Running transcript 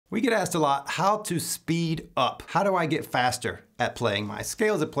We get asked a lot how to speed up. How do I get faster at playing my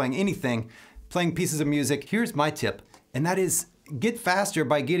scales, at playing anything, playing pieces of music? Here's my tip, and that is get faster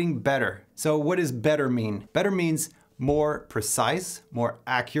by getting better. So what does better mean? Better means more precise, more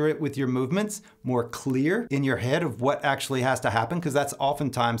accurate with your movements, more clear in your head of what actually has to happen, because that's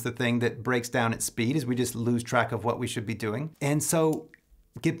oftentimes the thing that breaks down at speed is we just lose track of what we should be doing. And so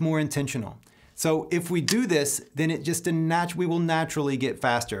get more intentional. So if we do this, then we will naturally get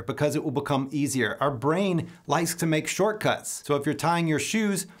faster because it will become easier. Our brain likes to make shortcuts. So if you're tying your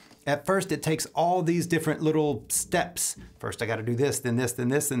shoes, at first it takes all these different little steps. First I gotta do this, then this, then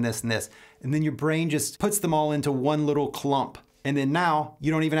this, then this, and this. And then your brain just puts them all into one little clump. And then now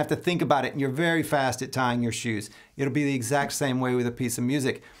you don't even have to think about it and you're very fast at tying your shoes. It'll be the exact same way with a piece of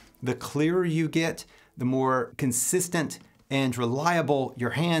music. The clearer you get, the more consistent and reliable your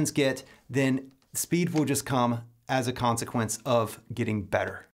hands get, then speed will just come as a consequence of getting better.